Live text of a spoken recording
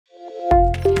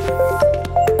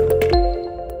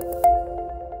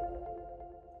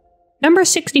Number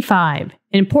 65. An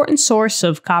important source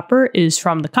of copper is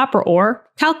from the copper ore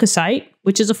chalcocite,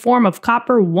 which is a form of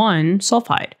copper 1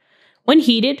 sulfide. When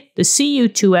heated, the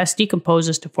Cu2S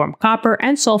decomposes to form copper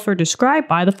and sulfur described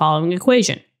by the following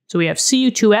equation. So we have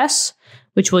Cu2S,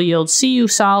 which will yield Cu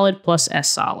solid plus S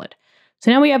solid.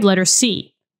 So now we have letter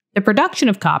C. The production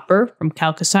of copper from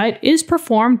chalcocite is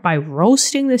performed by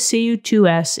roasting the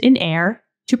Cu2S in air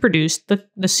to produce the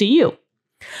Cu.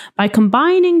 By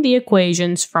combining the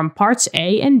equations from parts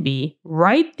A and B,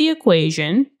 write the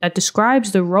equation that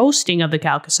describes the roasting of the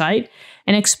chalcocite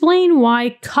and explain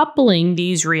why coupling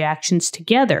these reactions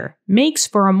together makes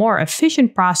for a more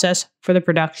efficient process for the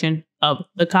production of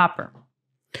the copper.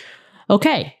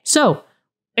 Okay, so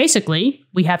basically,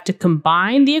 we have to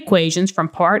combine the equations from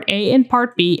part A and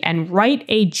part B and write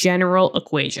a general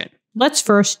equation. Let's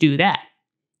first do that.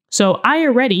 So I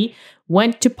already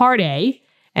went to part A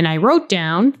and I wrote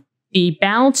down the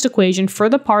balanced equation for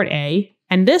the part A,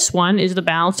 and this one is the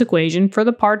balanced equation for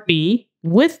the part B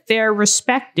with their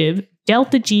respective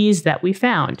delta G's that we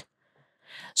found.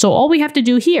 So all we have to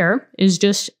do here is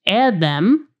just add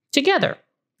them together.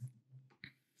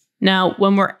 Now,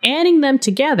 when we're adding them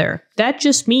together, that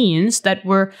just means that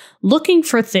we're looking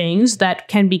for things that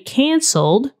can be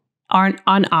canceled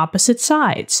on opposite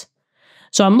sides.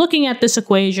 So I'm looking at this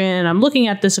equation, and I'm looking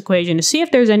at this equation to see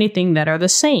if there's anything that are the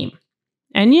same.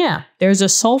 And yeah, there's a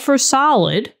sulfur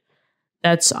solid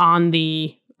that's on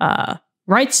the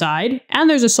right side, and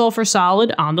there's a sulfur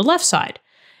solid on the left side.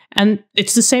 And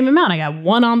it's the same amount. I got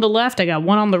one on the left, I got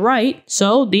one on the right,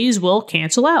 so these will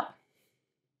cancel out.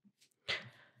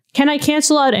 Can I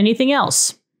cancel out anything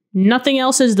else? Nothing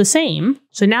else is the same,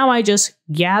 so now I just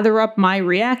gather up my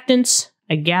reactants,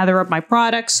 I gather up my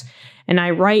products, and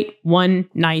I write one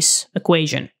nice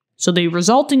equation. So the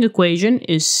resulting equation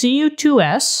is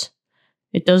Cu2S.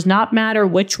 It does not matter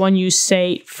which one you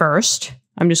say first.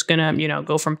 I'm just going to,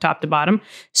 go from top to bottom.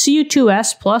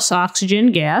 Cu2S plus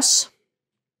oxygen gas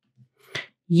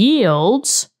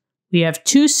yields, we have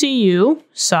 2Cu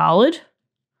solid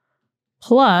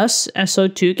plus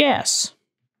SO2 gas.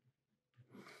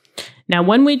 Now,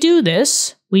 when we do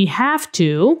this, we have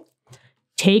to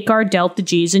take our delta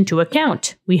G's into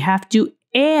account. We have to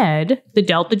add the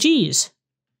delta G's.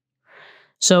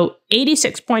 So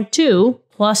 86.2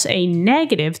 plus a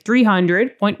negative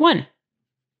 300.1.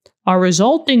 Our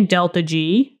resulting delta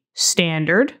G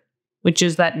standard, which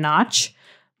is that notch,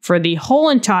 for the whole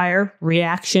entire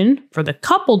reaction, for the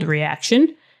coupled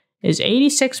reaction, is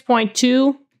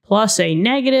 86.2 plus a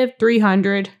negative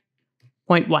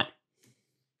 300.1.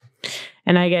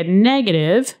 And I get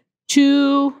negative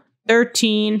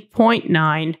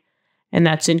 213.9, and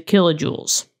that's in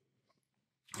kilojoules.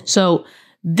 So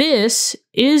this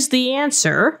is the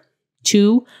answer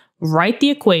to write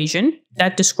the equation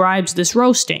that describes this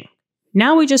roasting.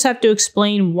 Now we just have to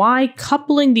explain why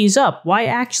coupling these up, why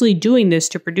actually doing this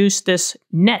to produce this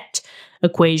net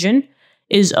equation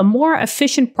is a more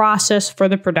efficient process for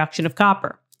the production of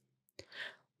copper.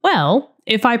 Well,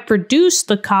 if I produce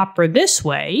the copper this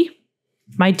way,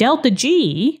 my delta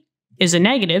G is a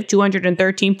negative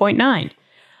 213.9.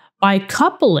 By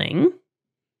coupling,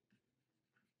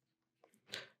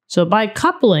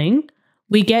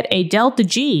 we get a delta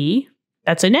G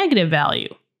that's a negative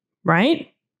value,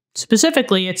 right?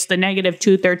 Specifically, it's the negative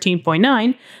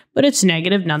 213.9, but it's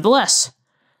negative nonetheless.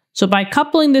 So by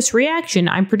coupling this reaction,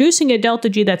 I'm producing a delta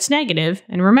G that's negative,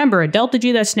 and remember, a delta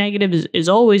G that's negative is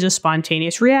always a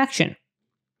spontaneous reaction.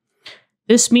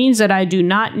 This means that I do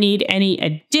not need any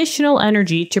additional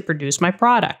energy to produce my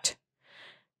product.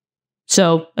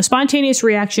 So a spontaneous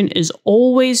reaction is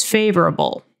always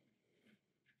favorable.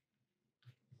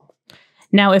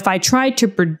 Now, if I try to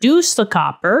produce the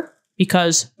copper,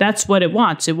 because that's what it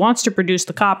wants to produce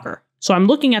the copper. So I'm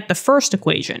looking at the first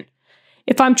equation.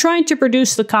 If I'm trying to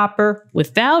produce the copper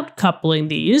without coupling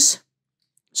these,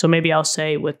 so maybe I'll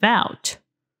say without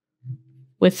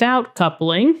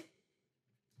coupling,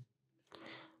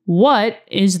 what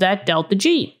is that delta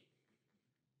G?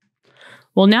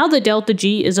 Well, now the delta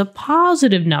G is a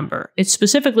positive number. It's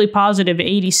specifically positive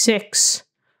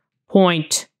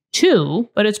 86.2,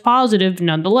 but it's positive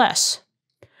nonetheless.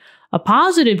 A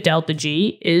positive delta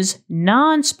G is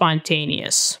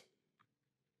non-spontaneous.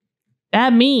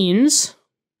 That means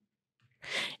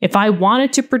if I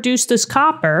wanted to produce this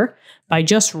copper by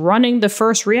just running the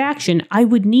first reaction, I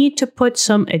would need to put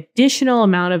some additional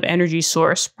amount of energy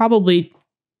source, probably,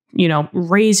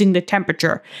 raising the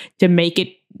temperature to make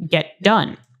it get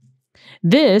done.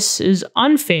 This is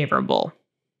unfavorable.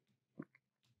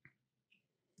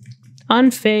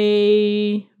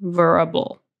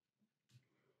 Unfavorable.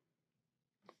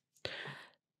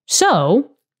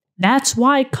 So That's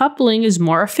why coupling is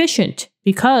more efficient,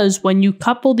 because when you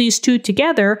couple these two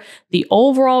together, the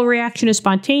overall reaction is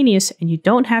spontaneous and you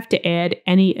don't have to add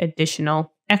any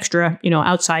additional extra,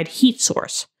 outside heat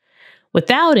source.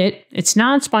 Without it, it's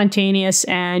non-spontaneous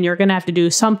and you're going to have to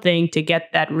do something to get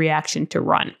that reaction to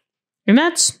run. And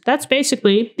that's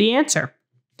basically the answer.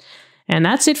 And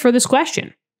that's it for this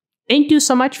question. Thank you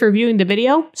so much for viewing the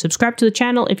video. Subscribe to the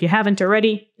channel if you haven't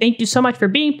already. Thank you so much for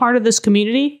being part of this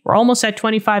community. We're almost at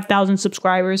 25,000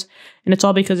 subscribers, and it's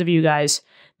all because of you guys.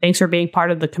 Thanks for being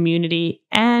part of the community,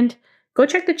 and go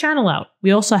check the channel out.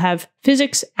 We also have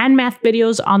physics and math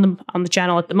videos on the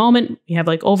channel at the moment. We have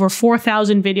like over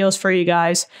 4,000 videos for you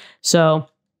guys, so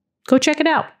go check it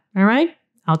out. All right,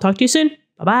 I'll talk to you soon.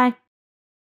 Bye-bye.